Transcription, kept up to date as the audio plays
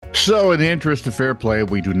So, in the interest of fair play,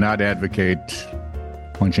 we do not advocate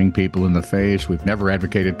punching people in the face. We've never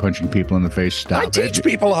advocated punching people in the face. Stop I teach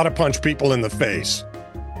people how to punch people in the face.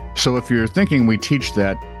 So if you're thinking we teach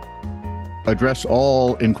that, address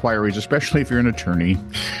all inquiries, especially if you're an attorney,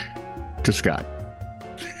 to Scott.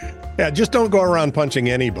 Yeah, just don't go around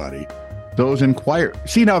punching anybody. Those inquire.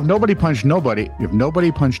 See, now, if nobody punched anybody,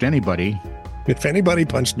 if anybody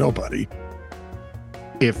punched nobody,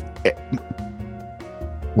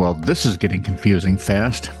 well, this is getting confusing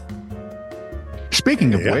fast.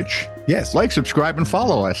 Speaking of which, yes, like, subscribe, and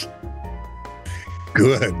follow us.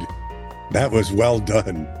 Good. That was well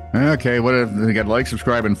done. Okay, what if they got like,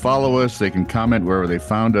 subscribe, and follow us? They can comment wherever they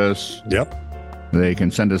found us. Yep. They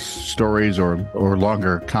can send us stories or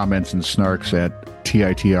longer comments and snarks at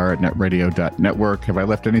titr@netradio.network. Have I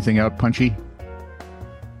left anything out, Punchy?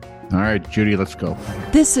 All right, Judy, let's go.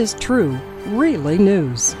 This is True, Really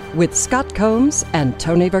News with Scott Combs and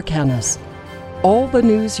Tony Vercanis. All the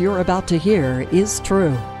news you're about to hear is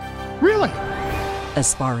true. Really?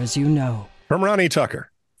 As far as you know. From Ronnie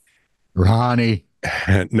Tucker. Ronnie.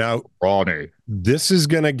 Now, Ronnie. This is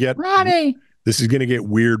going to get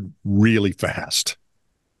weird really fast.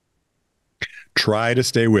 Try to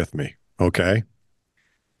stay with me, okay?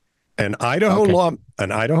 An Idaho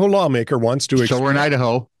lawmaker wants to. So we're in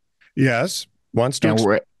Idaho. Yes, wants to.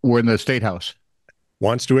 And we're in the state house.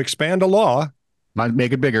 Wants to expand a law. Might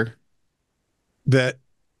make it bigger. That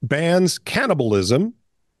bans cannibalism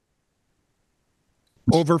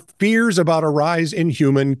over fears about a rise in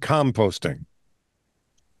human composting.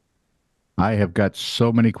 I have got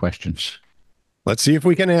so many questions. Let's see if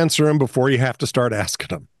we can answer them before you have to start asking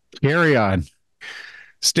them. Carry on.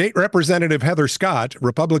 State Representative Heather Scott,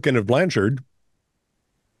 Republican of Blanchard,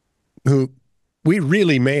 who we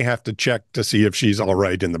really may have to check to see if she's all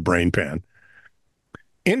right in the brain pan,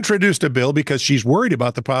 introduced a bill because she's worried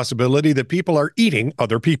about the possibility that people are eating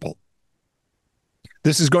other people.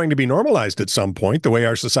 This is going to be normalized at some point, the way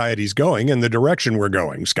our society's going and the direction we're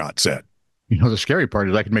going, Scott said. You know, the scary part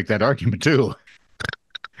is I can make that argument too.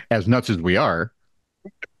 As nuts as we are.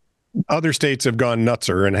 Other states have gone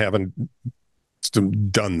nutser and haven't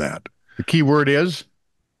done that. The key word is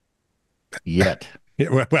yet.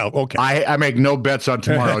 Well, okay. I make no bets on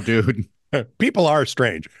tomorrow, dude. People are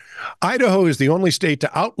strange. Idaho is the only state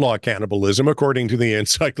to outlaw cannibalism, according to the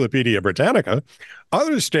Encyclopedia Britannica.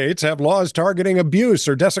 Other states have laws targeting abuse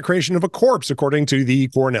or desecration of a corpse, according to the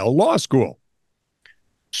Cornell Law School.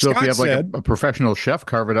 So Scott if you have a professional chef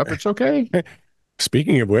carve it up, it's okay.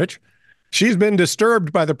 Speaking of which, she's been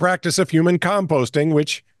disturbed by the practice of human composting,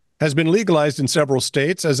 which has been legalized in several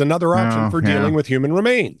states as another option for dealing with human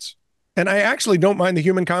remains. And I actually don't mind the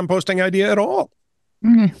human composting idea at all.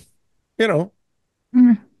 Mm. You know,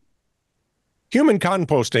 human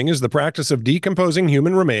composting is the practice of decomposing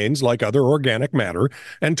human remains like other organic matter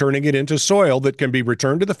and turning it into soil that can be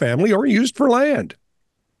returned to the family or used for land.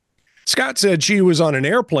 Scott said she was on an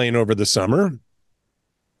airplane over the summer.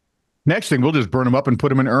 Next thing, we'll just burn them up and put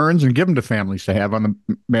them in urns and give them to families to have on the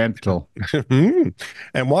mantle.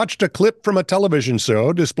 And watched a clip from a television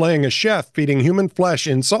show displaying a chef feeding human flesh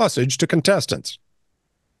in sausage to contestants.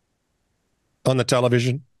 On the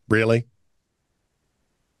television? Really?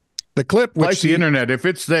 The clip, which like the internet, if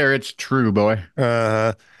it's there, it's true, boy.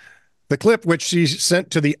 The clip which she sent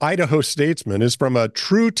to the Idaho Statesman is from a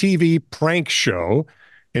True TV prank show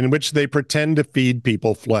in which they pretend to feed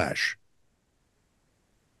people flesh.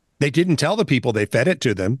 They didn't tell the people they fed it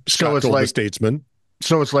to them. Scott told the Statesman.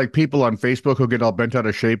 So it's like people on Facebook who get all bent out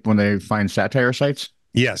of shape when they find satire sites?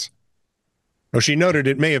 Yes. Oh, she noted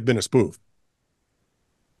it may have been a spoof.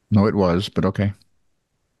 No, it was, but okay.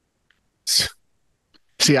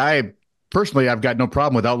 See, I've got no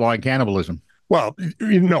problem with outlawing cannibalism. Well,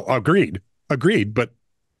 agreed. But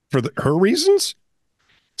for her reasons?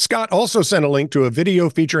 Scott also sent a link to a video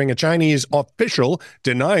featuring a Chinese official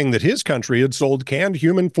denying that his country had sold canned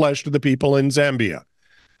human flesh to the people in Zambia.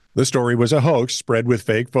 The story was a hoax spread with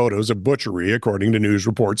fake photos of butchery, according to news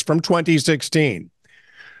reports from 2016.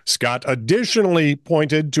 Scott additionally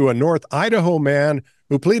pointed to a North Idaho man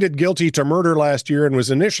who pleaded guilty to murder last year and was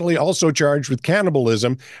initially also charged with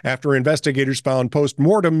cannibalism after investigators found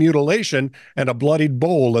post-mortem mutilation and a bloodied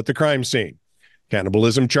bowl at the crime scene.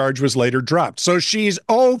 Cannibalism charge was later dropped. So she's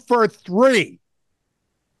 0 for 3.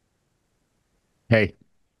 Hey,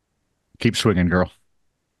 keep swinging, girl.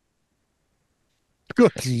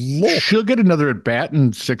 Good Lord. She'll get another at bat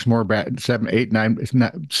and 6 more, 7, 8, 9, isn't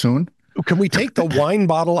that soon? Can we take the wine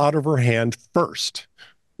bottle out of her hand first?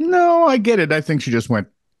 No, I get it. I think she just went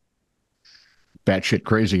batshit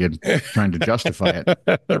crazy and trying to justify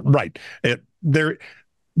it. Right.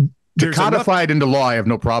 there's enough, codified into law, I have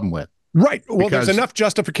no problem with. right. Well, Because- there's enough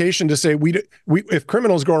justification to say we if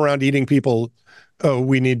criminals go around eating people,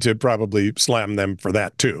 we need to probably slam them for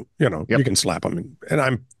that too. You know, Yep. you can slap them, and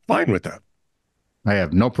I'm fine with that. I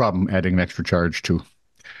have no problem adding an extra charge to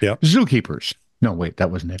Yep. zookeepers. No, wait,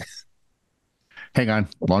 that wasn't it. Hang on,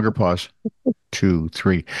 longer pause. 2,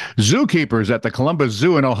 3. Zookeepers at the Columbus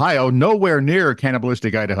Zoo in Ohio, nowhere near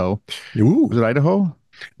cannibalistic Idaho. Ooh, Was it Idaho?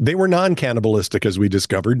 they were non-cannibalistic, as we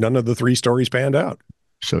discovered. None of the 3 stories panned out.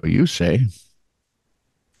 So you say.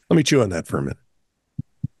 Let me chew on that for a minute.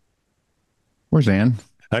 Where's Ann?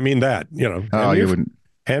 I mean that, you know. Oh, you wouldn't.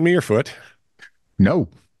 Hand me your foot. No,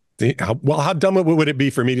 How dumb would it be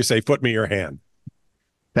for me to say, foot me your hand?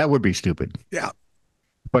 that would be stupid. Yeah.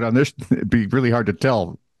 But on this, it'd be really hard to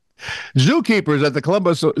tell. Zookeepers at the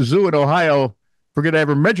Columbus Zoo in Ohio, forget I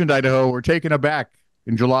ever mentioned Idaho, were taken aback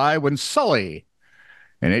in July when Sully,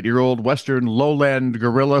 an 8-year-old Western lowland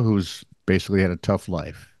gorilla who's basically had a tough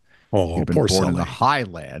life. Oh, He'd been poor born in the Sully.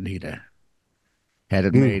 highland. He'd had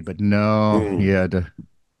it made, but no, he had to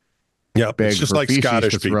Yeah, beg it's just for like feces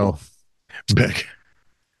Scottish to throw. people. Beg.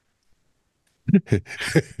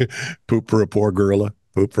 Poop for a poor gorilla.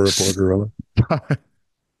 Poop for a poor gorilla.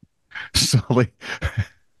 Sully.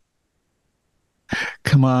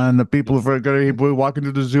 Come on, the people are going to be walking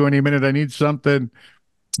to the zoo any minute. I need something.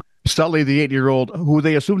 Sully, the 8-year-old, who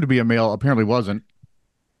they assumed to be a male, apparently wasn't.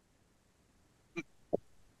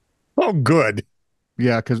 Oh, good.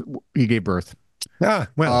 Yeah, because he gave birth. Ah,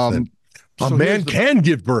 well, then, a so man here's the- can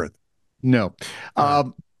give birth. No.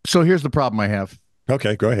 So here's the problem I have.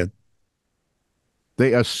 Okay, go ahead.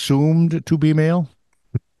 They assumed to be male.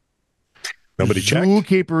 Nobody checked.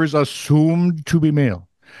 Zookeepers assumed to be male.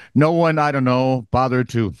 No one, I don't know, bothered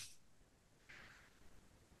to.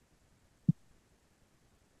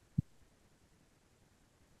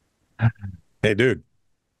 Hey, dude,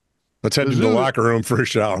 let's head The to the zoo- locker room for a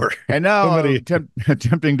shower. And now, Somebody-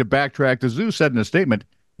 attempting to backtrack, the zoo said in a statement,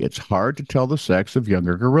 it's hard to tell the sex of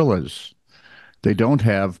younger gorillas. They don't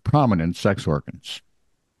have prominent sex organs.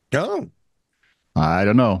 Oh, I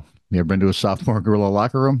don't know. You ever been to a sophomore gorilla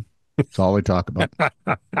locker room? That's all they talk about.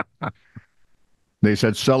 They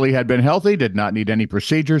said Sully had been healthy, did not need any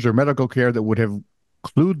procedures or medical care that would have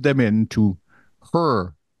clued them into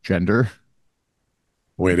her gender.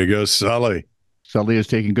 way to go, Sully. Sully is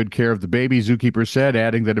taking good care of the baby, zookeeper said,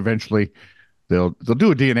 adding that eventually they'll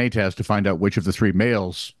do a DNA test to find out which of the 3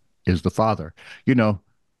 males is the father. You know,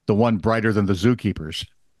 the one brighter than the zookeepers.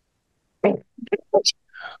 Oh,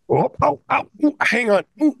 oh, oh, ooh, hang on.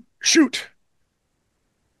 Ooh, shoot.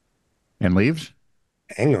 And leaves?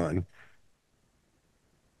 Hang on.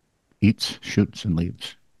 Eats, shoots, and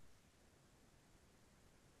leaves.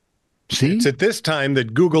 See? It's at this time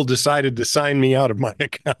that Google decided to sign me out of my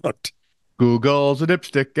account. Google's a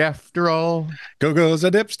dipstick after all. Google's a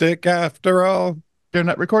dipstick after all. They're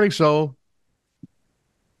not recording, so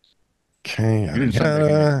Okay. he didn't sign back in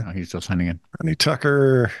yet. No, he's still signing in. Ronnie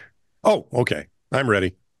Tucker. Oh, okay. I'm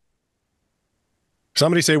ready.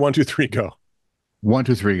 Somebody say 1, 2, 3, go. 1,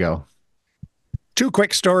 2, 3, go. 2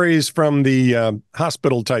 quick stories from the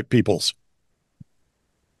hospital type peoples.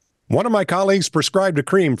 One of my colleagues prescribed a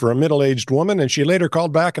cream for a middle-aged woman, and she later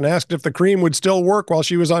called back and asked if the cream would still work while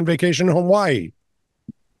she was on vacation in Hawaii.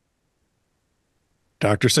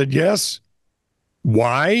 Doctor said yes.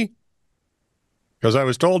 Why? Because I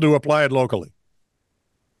was told to apply it locally.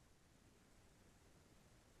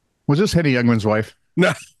 Was this Henny Youngman's wife?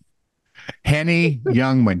 No. Henny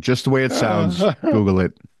Youngman, just the way it sounds. Google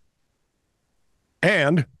it,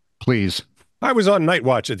 And please. I was on night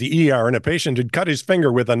watch at the ER, and a patient had cut his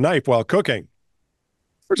finger with a knife while cooking.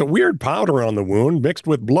 There's a weird powder on the wound mixed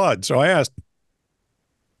with blood, so I asked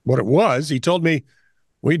what it was. He told me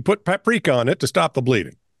we'd put paprika on it to stop the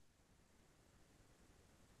bleeding.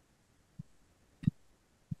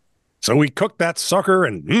 So we cooked that sucker,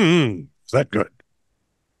 and is that good?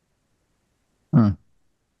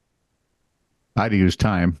 I'd use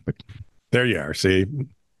thyme, but There you are. See,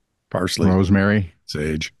 parsley, rosemary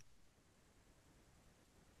sage.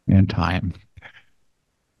 and thyme.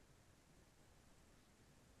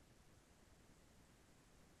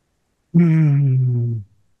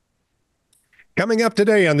 Coming up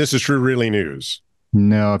today on This Is True Really News.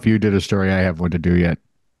 No, if you did a story, I have one to do yet.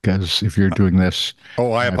 Because if you're doing this,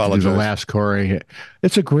 Oh, I have to do apologize. the last Corey.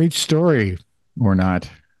 It's a great story, or not.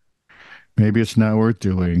 Maybe it's not worth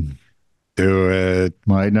doing. Do it.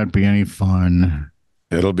 Might not be any fun.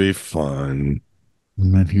 It'll be fun.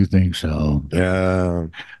 If you think so. Yeah.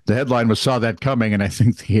 The headline was "Saw That Coming," and I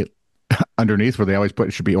think the underneath where they always put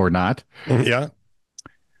it should be "or not." Yeah.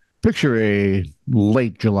 Picture a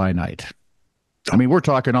late July night. I mean, we're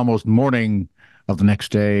talking almost morning of the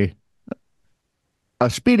next day. A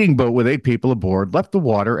speeding boat with 8 people aboard left the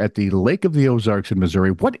water at the Lake of the Ozarks in Missouri.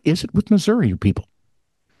 What is it with Missouri, you people?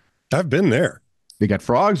 I've been there. They got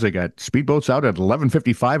frogs. They got speedboats out at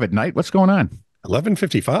 11:55 at night. What's going on?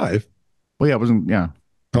 11:55. Well, yeah, it wasn't. Yeah,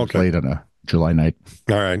 it was Okay. late on a July night.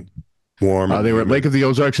 All right. Warm. They were at Lake of the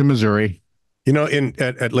Ozarks in Missouri. You know,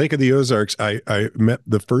 at Lake of the Ozarks, I met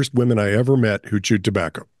the first women I ever met who chewed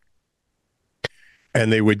tobacco.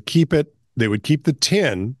 And they would keep the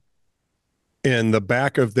tin in the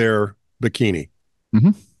back of their bikini.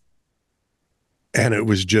 Mm-hmm. And it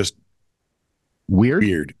was just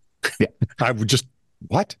Weird. Yeah. I would just,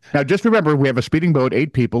 what? Now, just remember, we have a speeding boat,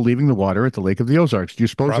 8 people leaving the water at the Lake of the Ozarks. Do you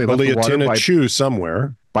suppose Probably they a left the tin water of chew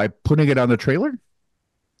somewhere. by putting it on the trailer?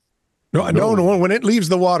 No. When it leaves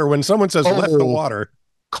the water, when someone says left the water.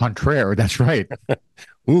 Contraire, that's right.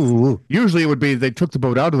 Ooh. Usually it would be they took the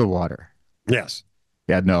boat out of the water. Yes.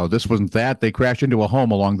 Yeah, no, this wasn't that. They crashed into a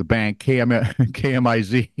home along the bank,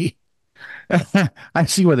 KMIZ. I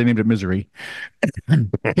see why they named it Misery.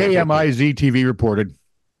 KMIZ TV reported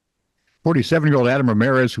 47-year-old Adam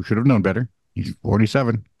Ramirez, who should have known better, he's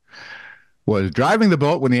 47, was driving the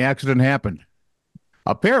boat when the accident happened.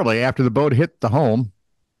 Apparently, after the boat hit the home,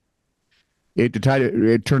 it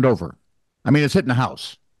turned over. I mean, it's hitting the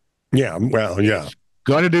house. Yeah. Well, yeah.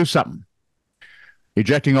 Got to do something.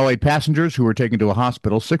 Ejecting all 8 passengers who were taken to a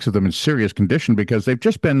hospital, 6 of them in serious condition because they've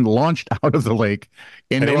just been launched out of the lake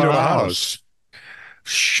into a house.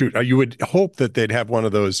 Shoot, you would hope that they'd have one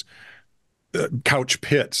of those couch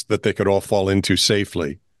pits that they could all fall into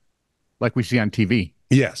safely. Like we see on TV.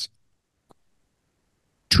 Yes.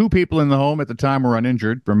 2 people in the home at the time were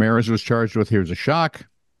uninjured. Ramirez was charged with, here's a shock,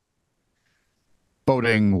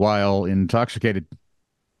 boating while intoxicated.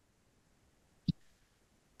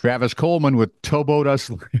 Travis Coleman with Towboat Us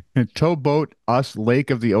Lake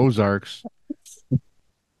of the Ozarks.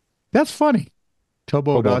 That's funny.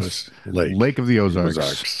 Towboat Us Lake of the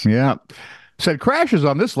Ozarks. Yeah. Said crashes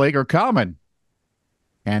on this lake are common.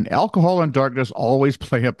 And alcohol and darkness always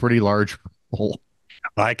play a pretty large role.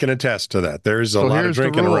 I can attest to that. There's a lot of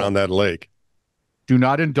drinking around that lake. Do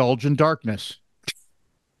not indulge in darkness.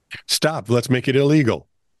 Stop. Let's make it illegal.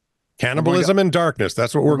 Cannibalism and darkness.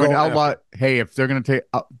 That's what we're going to outlaw. Hey, if they're going to take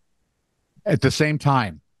at the same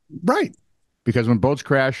time. Right. Because when boats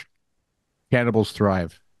crash, cannibals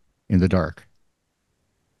thrive in the dark.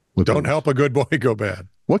 Don't help a good boy go bad.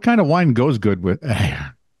 What kind of wine goes good with?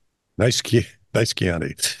 Nice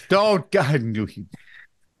Chianti. Don't, God,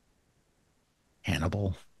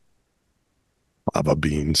 Hannibal. Lava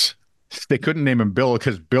beans. They couldn't name him Bill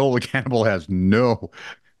because Bill the Cannibal has no.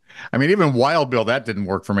 I mean, even Wild Bill, that didn't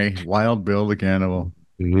work for me. Wild Bill the Cannibal.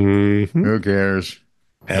 Mm-hmm. Who cares?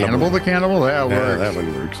 Hannibal the Cannibal? That works. Yeah, that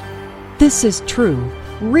one works. This is true,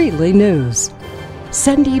 really news.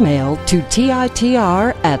 Send email to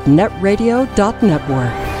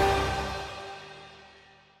TITR@netradio.network.